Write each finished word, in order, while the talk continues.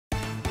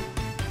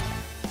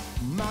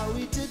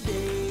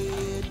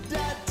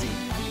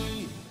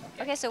MauiToday.tv.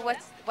 Okay, so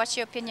what's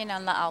your opinion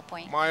on La'au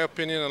Point? My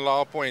opinion on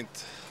Laurel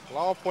Point.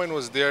 Laurel Point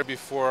was there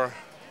before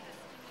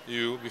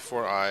you,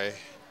 before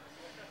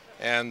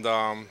and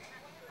I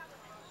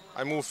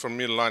moved from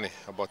Mililani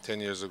about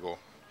 10 years ago.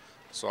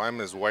 So I'm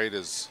as white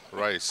as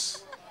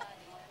rice.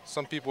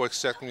 Some people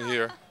accept me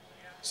here,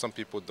 some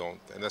people don't,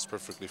 and that's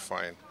perfectly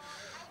fine.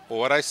 But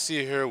what I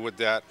see here with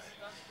that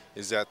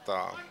is that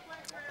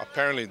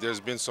apparently there's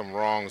been some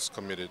wrongs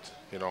committed,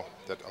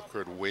 that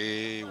occurred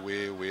way,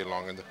 way, way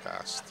long in the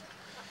past.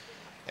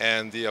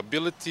 And the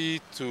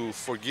ability to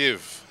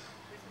forgive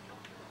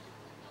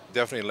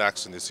definitely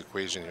lacks in this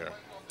equation here.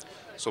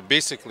 So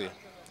basically,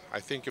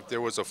 I think if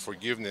there was a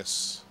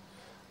forgiveness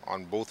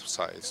on both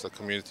sides, the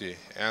community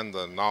and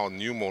the now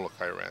new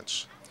Molokai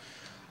Ranch,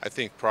 I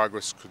think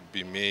progress could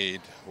be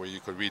made where you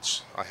could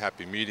reach a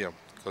happy medium.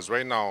 Because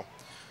right now,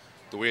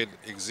 the way it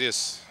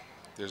exists,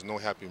 there's no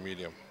happy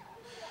medium.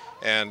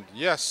 And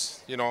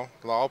yes,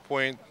 Laurel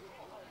Point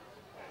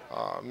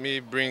may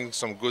bring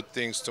some good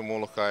things to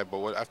Molokai,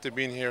 but after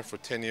being here for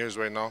 10 years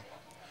right now,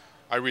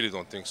 I really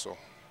don't think so.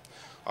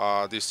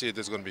 They say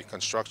there's going to be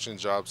construction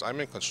jobs.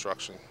 I'm in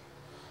construction.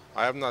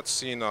 I have not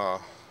seen over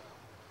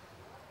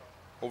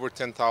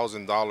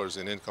 $10,000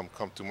 in income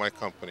come to my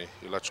company,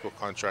 electrical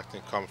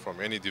contracting, come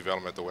from any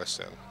development at the West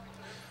End,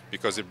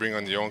 because they bring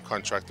on their own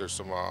contractors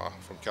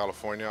from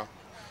California,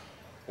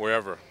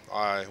 wherever.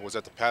 I was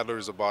at the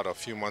Paddlers about a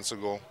few months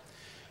ago,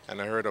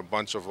 and I heard a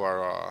bunch of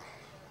our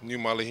new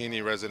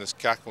Malihini residents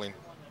cackling,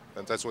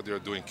 and that's what they were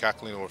doing,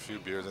 cackling over a few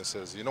beers, and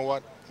says, you know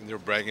what? And they were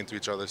bragging to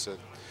each other, said,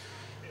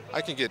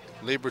 I can get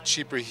labor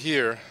cheaper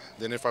here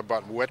than if I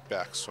bought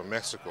wetbacks from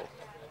Mexico.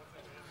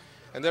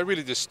 And that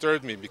really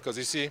disturbed me because,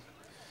 you see,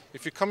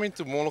 if you come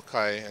into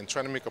Molokai and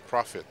try to make a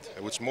profit,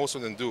 which most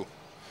of them do,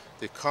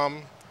 they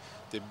come,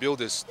 they build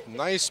this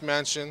nice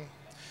mansion,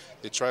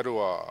 they try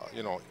to,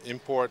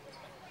 import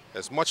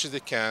as much as they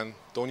can,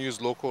 don't use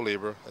local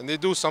labor, and they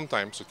do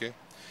sometimes, okay?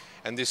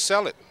 And they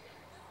sell it.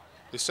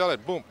 They sell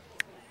it, boom.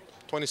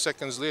 20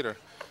 seconds later,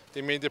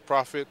 they made their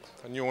profit,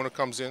 a new owner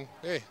comes in.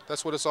 Hey,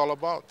 that's what it's all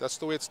about. That's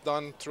the way it's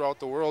done throughout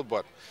the world.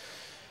 But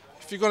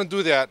if you're going to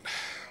do that,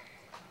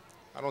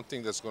 I don't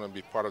think that's going to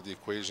be part of the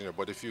equation here.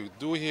 But if you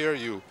do here,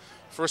 you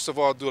first of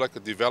all do like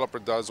a developer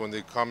does when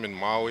they come in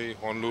Maui,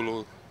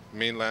 Honolulu,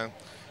 mainland.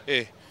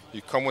 Hey,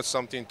 you come with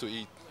something to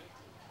eat.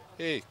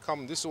 Hey,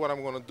 come, this is what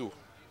I'm going to do.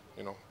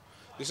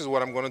 This is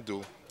what I'm going to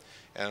do.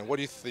 And what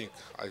do you think,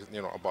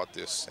 about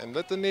this? And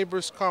let the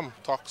neighbors come,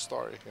 talk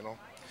story,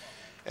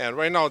 And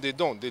right now they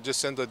don't. They just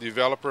send a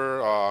developer,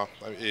 a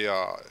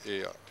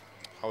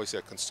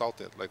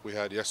consultant, like we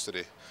had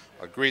yesterday.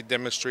 A great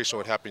demonstration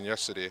what happened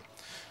yesterday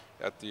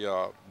at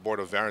the Board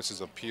of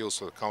Variances Appeals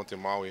for the County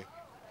of Maui.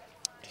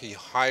 He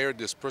hired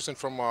this person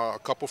from a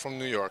couple from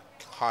New York,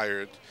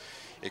 hired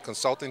a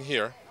consultant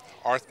here,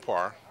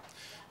 Arthpar,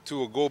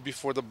 to go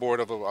before the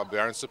Board of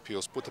Variance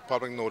Appeals, put the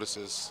public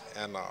notices,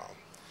 and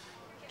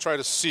try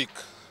to seek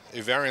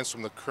a variance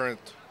from the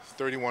current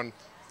 31,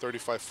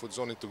 35-foot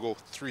zoning to go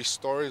 3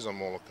 stories on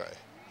Molokai.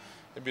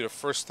 It'd be the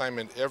first time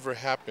it ever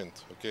happened,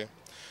 okay,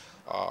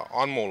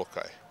 on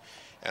Molokai.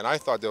 And I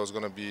thought that was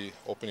going to be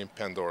opening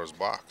Pandora's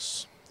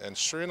box. And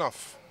sure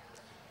enough,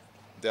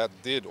 that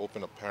did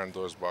open up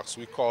Pandora's box.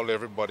 We called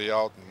everybody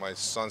out. My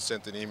son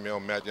sent an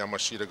email. Matt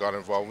Yamashita got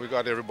involved. We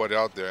got everybody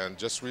out there, and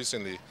just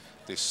recently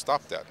they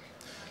stopped that.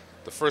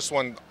 The first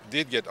one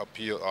did get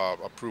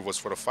approved was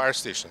for the fire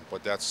station,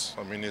 but that's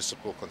a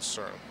municipal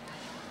concern.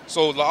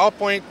 So Laurel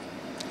Point,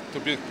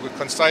 to be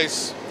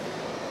concise,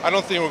 I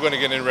don't think we're going to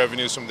get any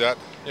revenues from that.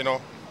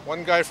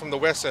 One guy from the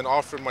West End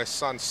offered my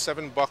son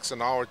 $7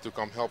 an hour to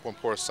come help him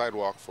pour a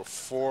sidewalk for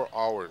 4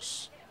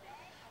 hours.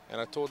 And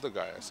I told the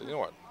guy, I said, you know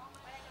what?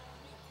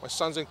 My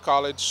son's in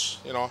college,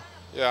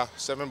 yeah,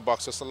 $7,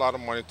 that's a lot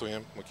of money to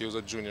him, like he was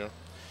a junior.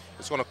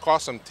 It's going to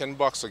cost him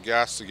 $10 of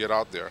gas to get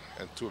out there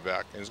and 2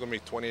 back, and he's going to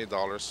make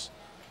 $28.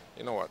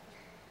 You know what?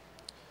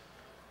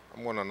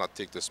 I'm going to not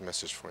take this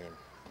message for him.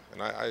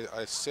 And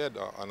I said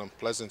an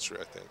unpleasantry,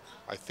 I think.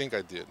 I think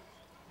I did,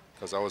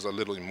 because I was a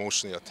little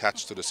emotionally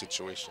attached to the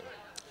situation.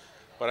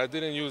 But I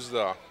didn't use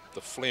the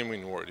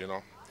flaming word,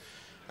 And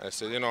I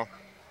said,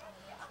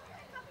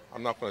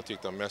 I'm not going to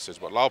take that message.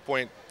 But Laurel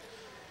Point,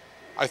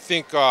 I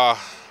think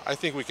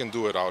we can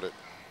do without it.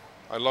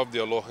 I love the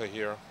aloha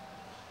here.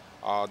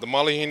 The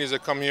Malihinis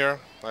that come here,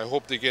 I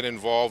hope they get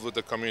involved with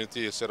the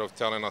community instead of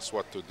telling us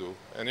what to do.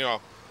 And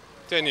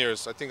 10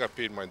 years, I think I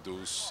paid my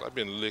dues. I've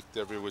been licked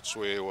every which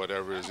way,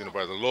 whatever it is,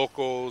 by the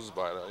locals,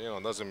 by the,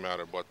 it doesn't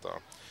matter. But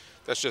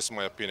that's just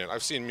my opinion.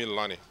 I've seen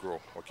Mililani grow,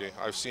 okay?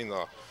 I've seen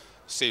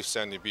Save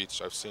Sandy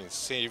Beach. I've seen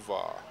Save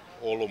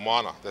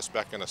Olomana, that's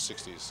back in the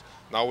 60s.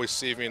 Now we're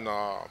saving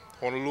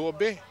Honolulu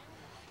Bay.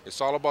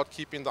 It's all about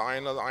keeping the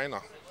aina,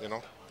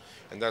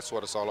 And that's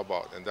what it's all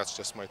about. And that's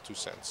just my 2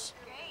 cents.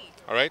 Great.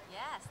 All right?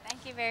 Yes,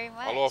 thank you very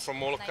much. Aloha from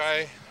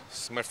Molokai.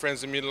 Nice. My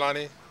friends in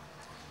Mililani.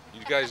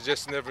 You guys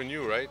just never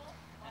knew, right?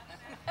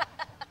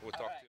 We'll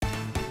talk to you.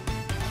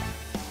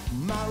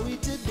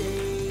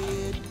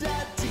 MauiToday.